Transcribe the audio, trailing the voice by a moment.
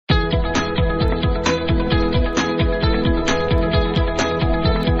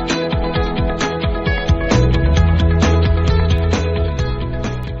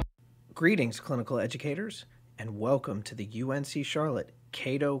Greetings, clinical educators, and welcome to the UNC Charlotte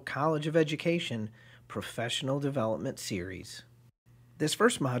Cato College of Education Professional Development Series. This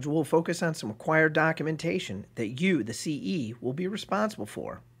first module will focus on some required documentation that you, the CE, will be responsible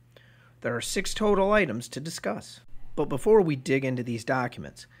for. There are 6 total items to discuss. But before we dig into these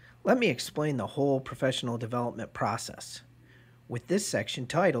documents, let me explain the whole professional development process, with this section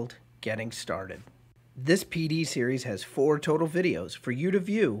titled Getting Started. This PD series has 4 total videos for you to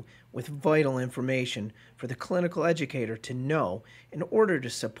view with vital information for the clinical educator to know in order to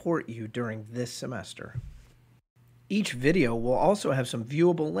support you during this semester. Each video will also have some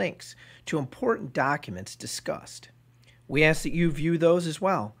viewable links to important documents discussed. We ask that you view those as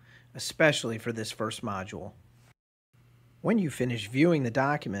well, especially for this first module. When you finish viewing the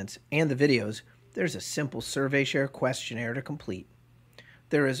documents and the videos, there's a simple SurveyShare questionnaire to complete.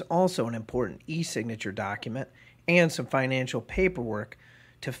 There is also an important e-signature document and some financial paperwork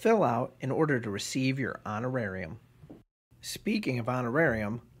to fill out in order to receive your honorarium. Speaking of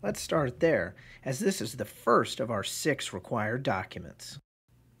honorarium, let's start there, as this is the first of our 6 required documents.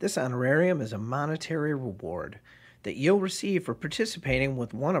 This honorarium is a monetary reward that you'll receive for participating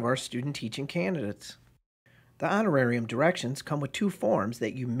with one of our student teaching candidates. The honorarium directions come with 2 forms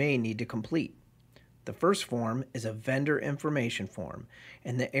that you may need to complete. The first form is a vendor information form,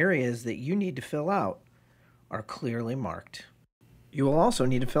 and the areas that you need to fill out are clearly marked. You will also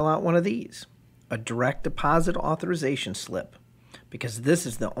need to fill out one of these, a direct deposit authorization slip, because this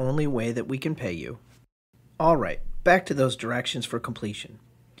is the only way that we can pay you. All right, back to those directions for completion.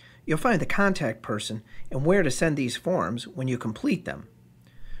 You'll find the contact person and where to send these forms when you complete them.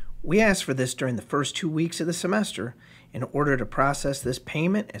 We ask for this during the first 2 weeks of the semester in order to process this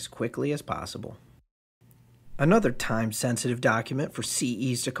payment as quickly as possible. Another time-sensitive document for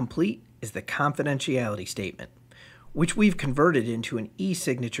CEs to complete is the confidentiality statement, which we've converted into an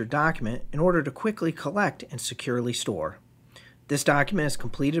e-signature document in order to quickly collect and securely store. This document is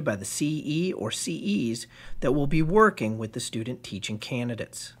completed by the CE or CEs that will be working with the student teaching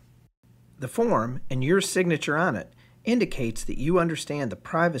candidates. The form and your signature on it indicates that you understand the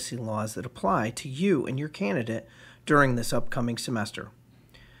privacy laws that apply to you and your candidate during this upcoming semester.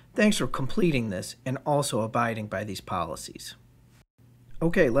 Thanks for completing this and also abiding by these policies.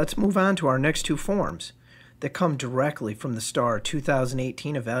 Okay, let's move on to our next 2 forms that come directly from the STAR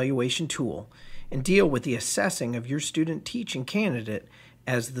 2018 evaluation tool and deal with the assessing of your student teaching candidate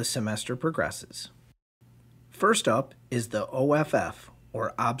as the semester progresses. First up is the OFF,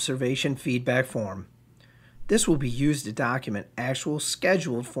 or Observation Feedback Form. This will be used to document actual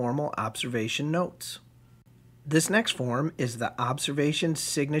scheduled formal observation notes. This next form is the Observation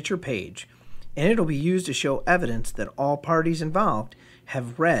Signature page, and it'll be used to show evidence that all parties involved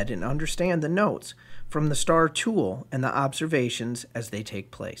have read and understand the notes from the STAR tool and the observations as they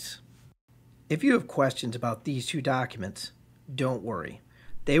take place. If you have questions about these 2 documents, don't worry.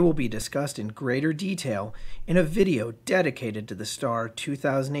 They will be discussed in greater detail in a video dedicated to the STAR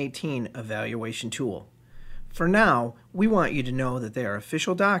 2018 evaluation tool. For now, we want you to know that they are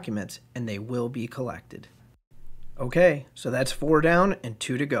official documents and they will be collected. Okay, so that's 4 down and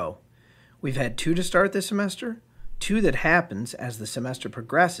 2 to go. We've had 2 to start this semester, 2 that happens as the semester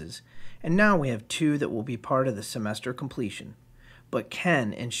progresses, and now we have 2 that will be part of the semester completion, but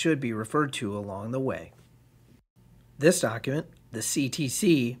can and should be referred to along the way. This document, the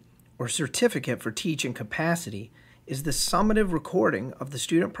CTC, or Certificate for Teaching Capacity, is the summative recording of the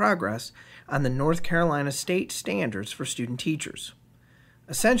student progress on the North Carolina State Standards for Student Teachers.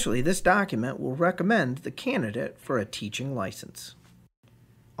 Essentially, this document will recommend the candidate for a teaching license.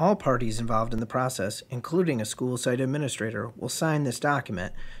 All parties involved in the process, including a school site administrator, will sign this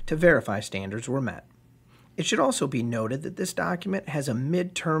document to verify standards were met. It should also be noted that this document has a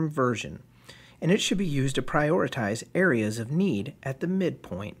midterm version, and it should be used to prioritize areas of need at the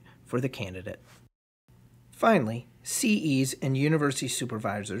midpoint for the candidate. Finally, CEs and university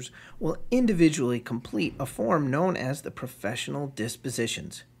supervisors will individually complete a form known as the Professional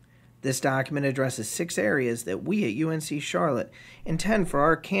Dispositions. This document addresses 6 areas that we at UNC Charlotte intend for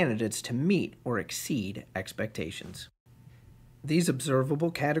our candidates to meet or exceed expectations. These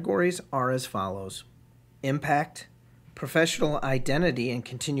observable categories are as follows: impact, professional identity and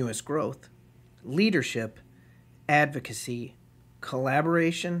continuous growth, leadership, advocacy,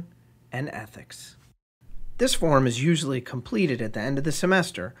 collaboration, and ethics. This form is usually completed at the end of the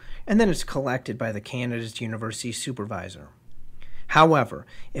semester, and then it's collected by the candidate's university supervisor. However,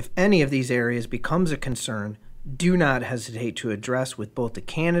 if any of these areas becomes a concern, do not hesitate to address with both the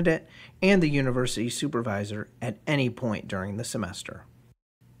candidate and the university supervisor at any point during the semester.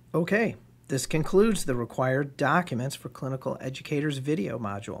 Okay, this concludes the required documents for clinical educators video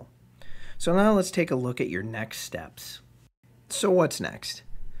module. So now let's take a look at your next steps. So what's next?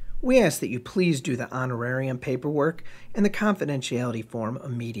 We ask that you please do the honorarium paperwork and the confidentiality form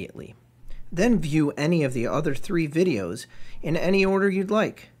immediately. Then view any of the other 3 videos in any order you'd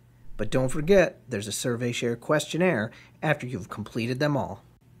like. But don't forget, there's a SurveyShare questionnaire after you've completed them all.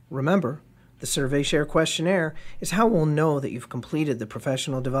 Remember, the SurveyShare questionnaire is how we'll know that you've completed the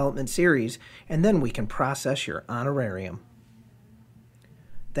professional development series, and then we can process your honorarium.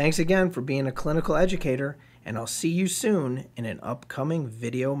 Thanks again for being a clinical educator, and I'll see you soon in an upcoming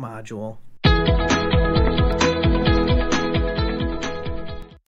video module.